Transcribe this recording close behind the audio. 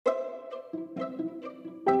Atma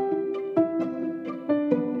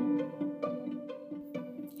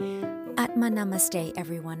Namaste,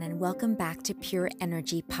 everyone, and welcome back to Pure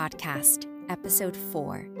Energy Podcast, Episode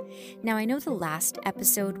 4. Now, I know the last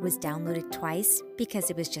episode was downloaded twice because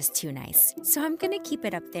it was just too nice, so I'm going to keep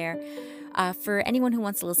it up there for anyone who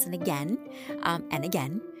wants to listen again and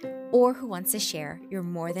again, or who wants to share. You're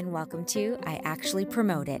more than welcome to. I actually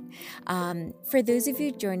promote it. For those of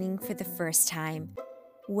you joining for the first time,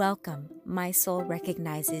 welcome. My soul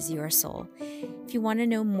recognizes your soul. If you want to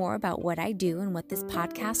know more about what I do and what this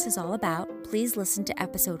podcast is all about, please listen to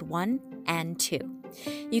episode 1 and 2.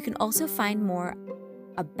 You can also find more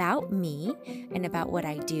about me and about what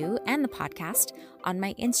I do and the podcast on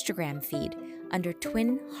my Instagram feed under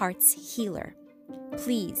Twin Hearts Healer.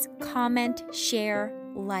 Please comment, share,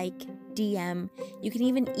 like, DM. You can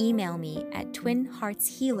even email me at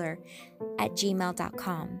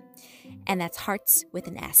twinheartshealer@gmail.com. And that's hearts with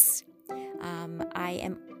an S. I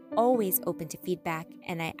am always open to feedback,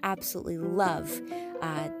 and I absolutely love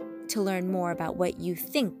to learn more about what you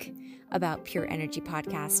think about Pure Energy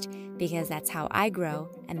Podcast, because that's how I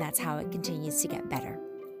grow and that's how it continues to get better.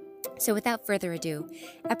 So without further ado,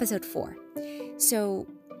 episode 4. So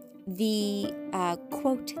the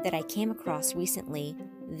quote that I came across recently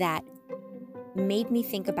that made me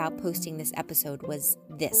think about posting this episode was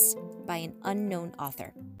this, by an unknown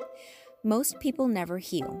author. Most people never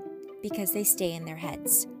heal because they stay in their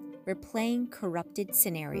heads, replaying corrupted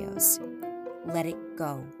scenarios. Let it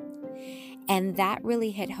go. And that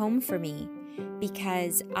really hit home for me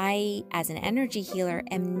because I, as an energy healer,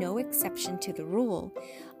 am no exception to the rule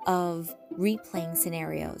of replaying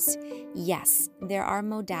scenarios. Yes, there are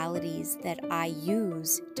modalities that I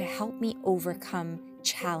use to help me overcome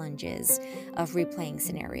challenges of replaying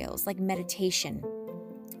scenarios, like meditation,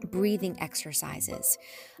 breathing exercises.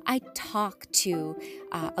 I talk to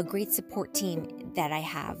a great support team that I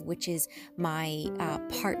have, which is my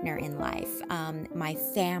partner in life, my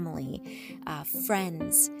family,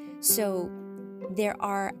 friends. So there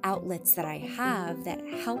are outlets that I have that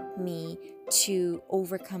help me to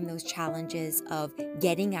overcome those challenges of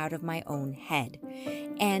getting out of my own head.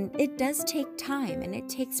 And it does take time and it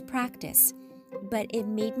takes practice, but it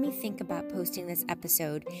made me think about posting this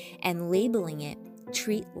episode and labeling it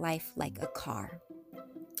Treat Life Like a Car.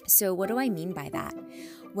 So what do I mean by that?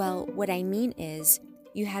 Well, what I mean is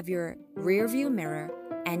you have your rear view mirror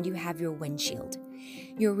and you have your windshield.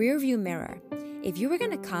 Your rear view mirror, if you were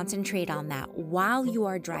going to concentrate on that while you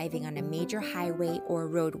are driving on a major highway or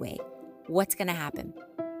roadway, what's going to happen?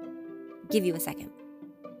 Give you a second.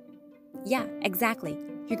 Yeah, exactly.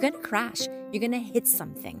 You're going to crash. You're going to hit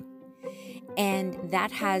something. And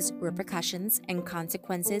that has repercussions and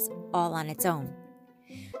consequences all on its own.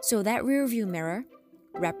 So that rear view mirror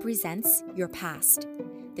represents your past.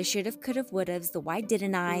 The should've, could've, would've's, the why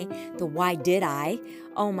didn't I, the why did I,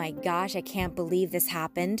 oh my gosh, I can't believe this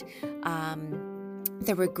happened,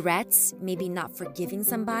 the regrets, maybe not forgiving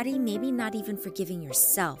somebody, maybe not even forgiving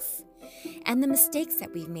yourself, and the mistakes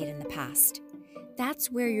that we've made in the past.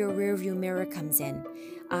 That's where your rear view mirror comes in.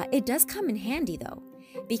 It does come in handy though,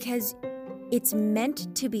 because it's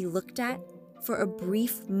meant to be looked at for a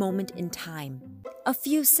brief moment in time, a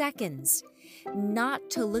few seconds, not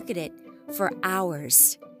to look at it for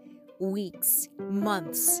hours, weeks,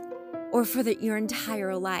 months, or for your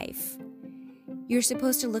entire life. You're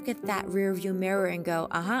supposed to look at that rear view mirror and go,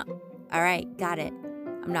 all right, got it.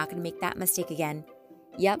 I'm not going to make that mistake again.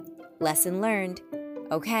 Yep, lesson learned.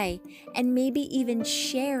 Okay, and maybe even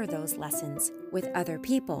share those lessons with other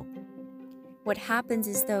people. What happens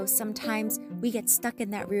is, though, sometimes we get stuck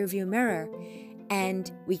in that rearview mirror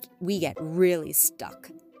and we get really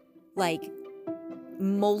stuck, like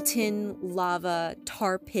molten lava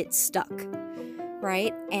tar pit stuck,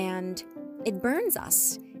 right? And it burns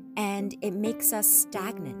us and it makes us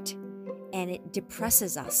stagnant and it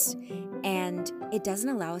depresses us and it doesn't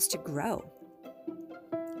allow us to grow.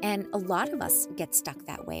 And a lot of us get stuck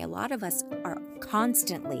that way. A lot of us are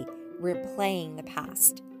constantly replaying the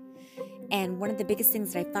past. And one of the biggest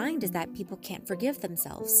things that I find is that people can't forgive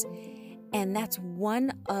themselves. And that's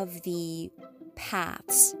one of the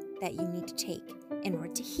paths that you need to take in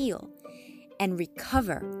order to heal and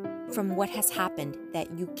recover from what has happened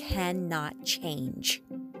that you cannot change.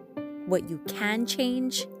 What you can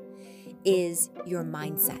change is your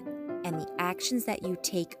mindset and the actions that you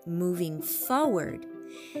take moving forward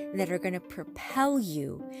that are going to propel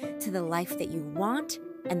you to the life that you want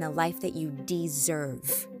and the life that you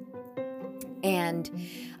deserve. And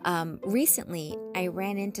recently, I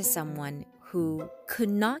ran into someone who could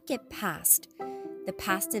not get past the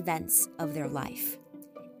past events of their life.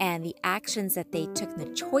 and the actions that they took and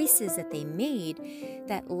the choices that they made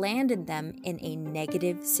that landed them in a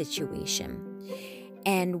negative situation.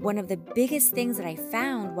 And one of the biggest things that I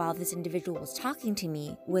found while this individual was talking to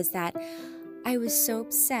me was that I was so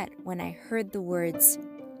upset when I heard the words,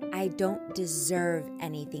 "I don't deserve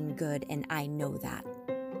anything good, and I know that."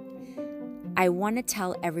 I want to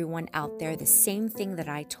tell everyone out there the same thing that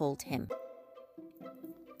I told him.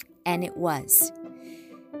 And it was,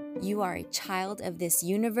 you are a child of this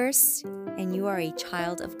universe, and you are a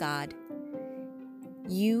child of God.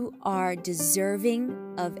 You are deserving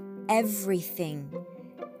of everything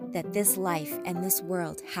that this life and this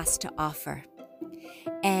world has to offer.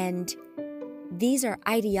 And these are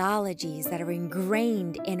ideologies that are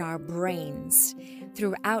ingrained in our brains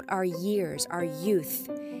throughout our years, our youth,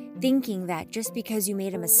 thinking that just because you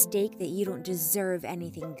made a mistake that you don't deserve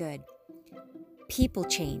anything good. People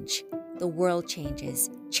change. The world changes.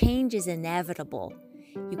 Change is inevitable.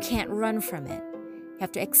 You can't run from it. You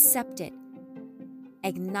have to accept it,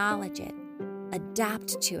 acknowledge it,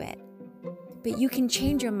 adapt to it. But you can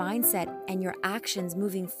change your mindset and your actions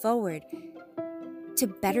moving forward to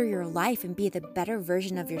better your life and be the better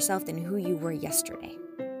version of yourself than who you were yesterday.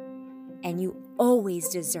 And you always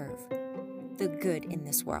deserve the good in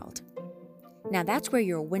this world. Now that's where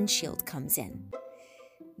your windshield comes in.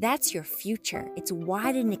 That's your future. It's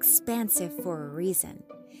wide and expansive for a reason.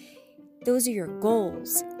 Those are your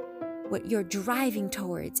goals. What you're driving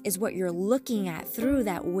towards is what you're looking at through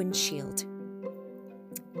that windshield.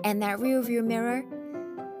 And that rearview mirror,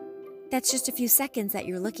 that's just a few seconds that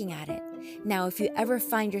you're looking at it. Now, if you ever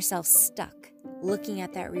find yourself stuck looking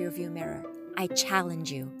at that rearview mirror, I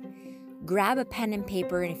challenge you. Grab a pen and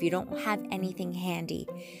paper, and if you don't have anything handy,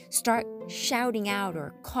 start shouting out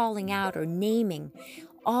or calling out or naming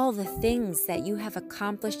all the things that you have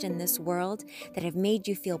accomplished in this world that have made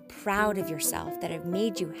you feel proud of yourself, that have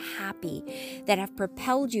made you happy, that have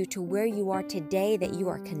propelled you to where you are today, that you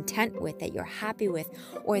are content with, that you're happy with,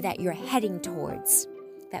 or that you're heading towards,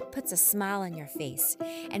 that puts a smile on your face.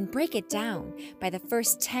 And break it down by the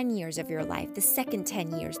first 10 years of your life, the second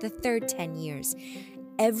 10 years, the third 10 years,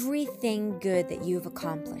 everything good that you've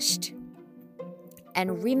accomplished.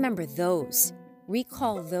 And remember those,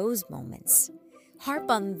 recall those moments.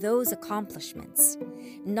 Harp on those accomplishments,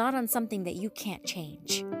 not on something that you can't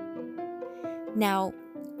change. Now,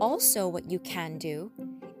 also what you can do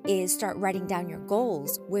is start writing down your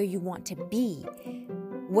goals, where you want to be.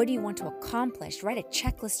 What do you want to accomplish? Write a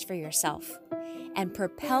checklist for yourself and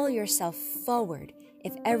propel yourself forward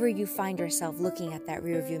if ever you find yourself looking at that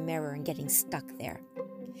rearview mirror and getting stuck there.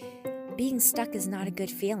 Being stuck is not a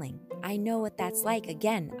good feeling. I know what that's like.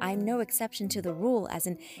 Again, I'm no exception to the rule. As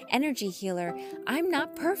an energy healer, I'm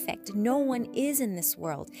not perfect. No one is in this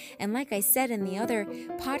world. And like I said in the other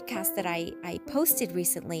podcast that I posted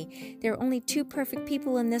recently, there are only two perfect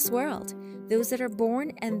people in this world. Those that are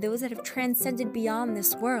born and those that have transcended beyond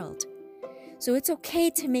this world. So it's okay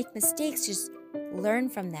to make mistakes. Just learn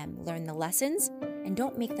from them. Learn the lessons and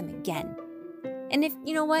don't make them again. And if,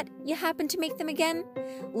 you know what, you happen to make them again,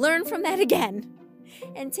 learn from that again.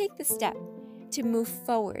 And take the step to move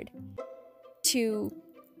forward, to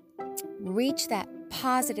reach that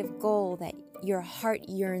positive goal that your heart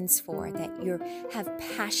yearns for, that you have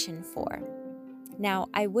passion for. Now,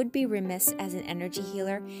 I would be remiss as an energy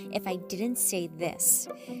healer if I didn't say this.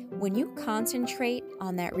 When you concentrate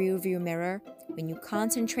on that rearview mirror, when you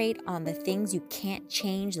concentrate on the things you can't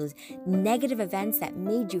change, those negative events that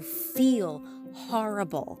made you feel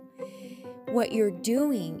horrible, what you're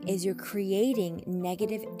doing is you're creating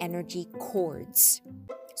negative energy cords.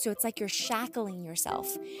 So it's like you're shackling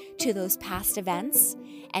yourself to those past events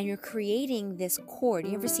and you're creating this cord.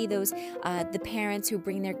 You ever see those, the parents who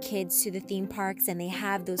bring their kids to the theme parks and they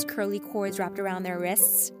have those curly cords wrapped around their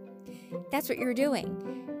wrists? That's what you're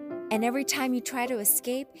doing. And every time you try to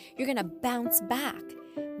escape, you're going to bounce back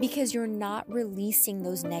because you're not releasing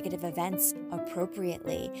those negative events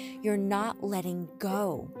appropriately. You're not letting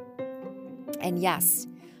go. And yes,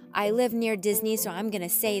 I live near Disney, so I'm going to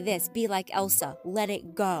say this. Be like Elsa. Let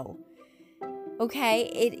it go.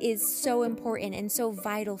 Okay? It is so important and so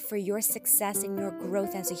vital for your success and your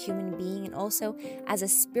growth as a human being and also as a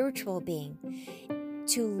spiritual being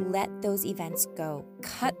to let those events go.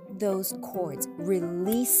 Cut those cords.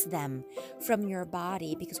 Release them from your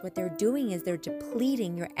body because what they're doing is they're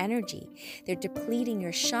depleting your energy. They're depleting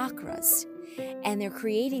your chakras. And they're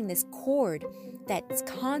creating this cord that's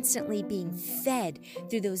constantly being fed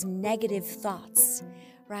through those negative thoughts,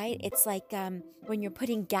 right? It's like when you're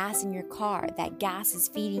putting gas in your car, that gas is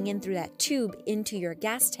feeding in through that tube into your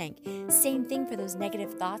gas tank. Same thing for those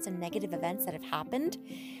negative thoughts and negative events that have happened.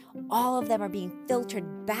 all of them are being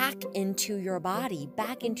filtered back into your body,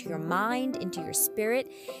 back into your mind, into your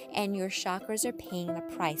spirit, and your chakras are paying the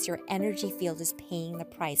price. Your energy field is paying the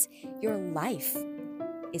price. Your life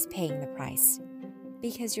is paying the price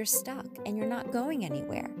because you're stuck and you're not going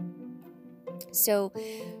anywhere. So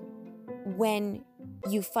when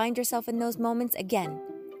you find yourself in those moments, again,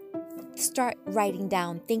 start writing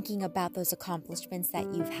down, thinking about those accomplishments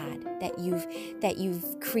that you've had, that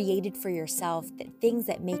you've created for yourself, that things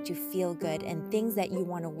that make you feel good and things that you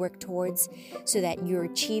want to work towards so that you're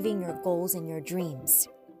achieving your goals and your dreams.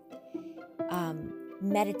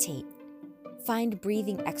 Meditate, find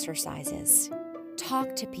breathing exercises,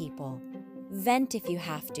 talk to people, vent if you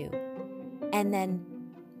have to, and then,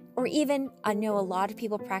 or even, I know a lot of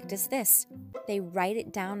people practice this. They write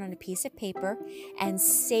it down on a piece of paper and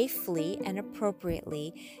safely and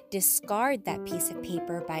appropriately discard that piece of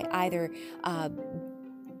paper by either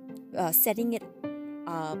setting it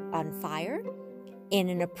on fire in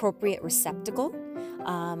an appropriate receptacle,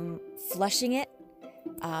 flushing it,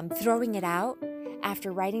 throwing it out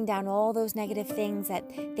after writing down all those negative things that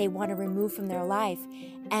they want to remove from their life.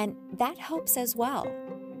 And that helps as well.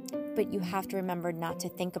 But you have to remember not to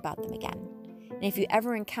think about them again. And if you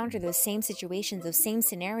ever encounter those same situations, those same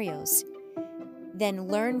scenarios, then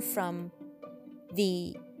learn from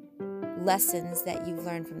the lessons that you've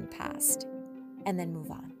learned from the past and then move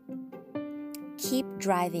on. Keep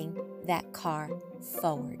driving that car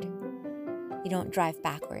forward. You don't drive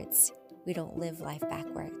backwards. We don't live life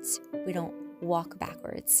backwards. We don't walk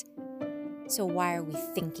backwards. So why are we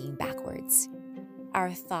thinking backwards?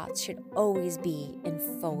 Our thoughts should always be in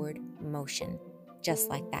forward motion, just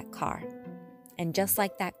like that car. And just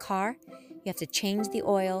like that car, you have to change the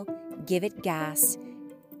oil, give it gas,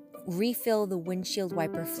 refill the windshield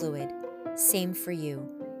wiper fluid. Same for you.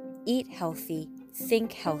 Eat healthy,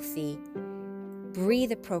 think healthy,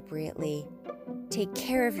 breathe appropriately, take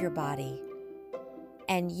care of your body,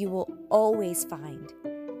 and you will always find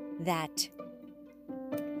that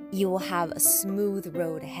you will have a smooth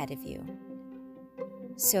road ahead of you.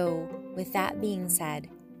 So, with that being said,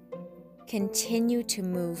 continue to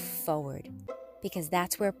move forward because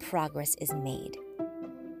that's where progress is made.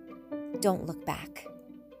 Don't look back.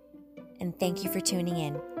 And thank you for tuning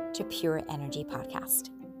in to Pure Energy Podcast.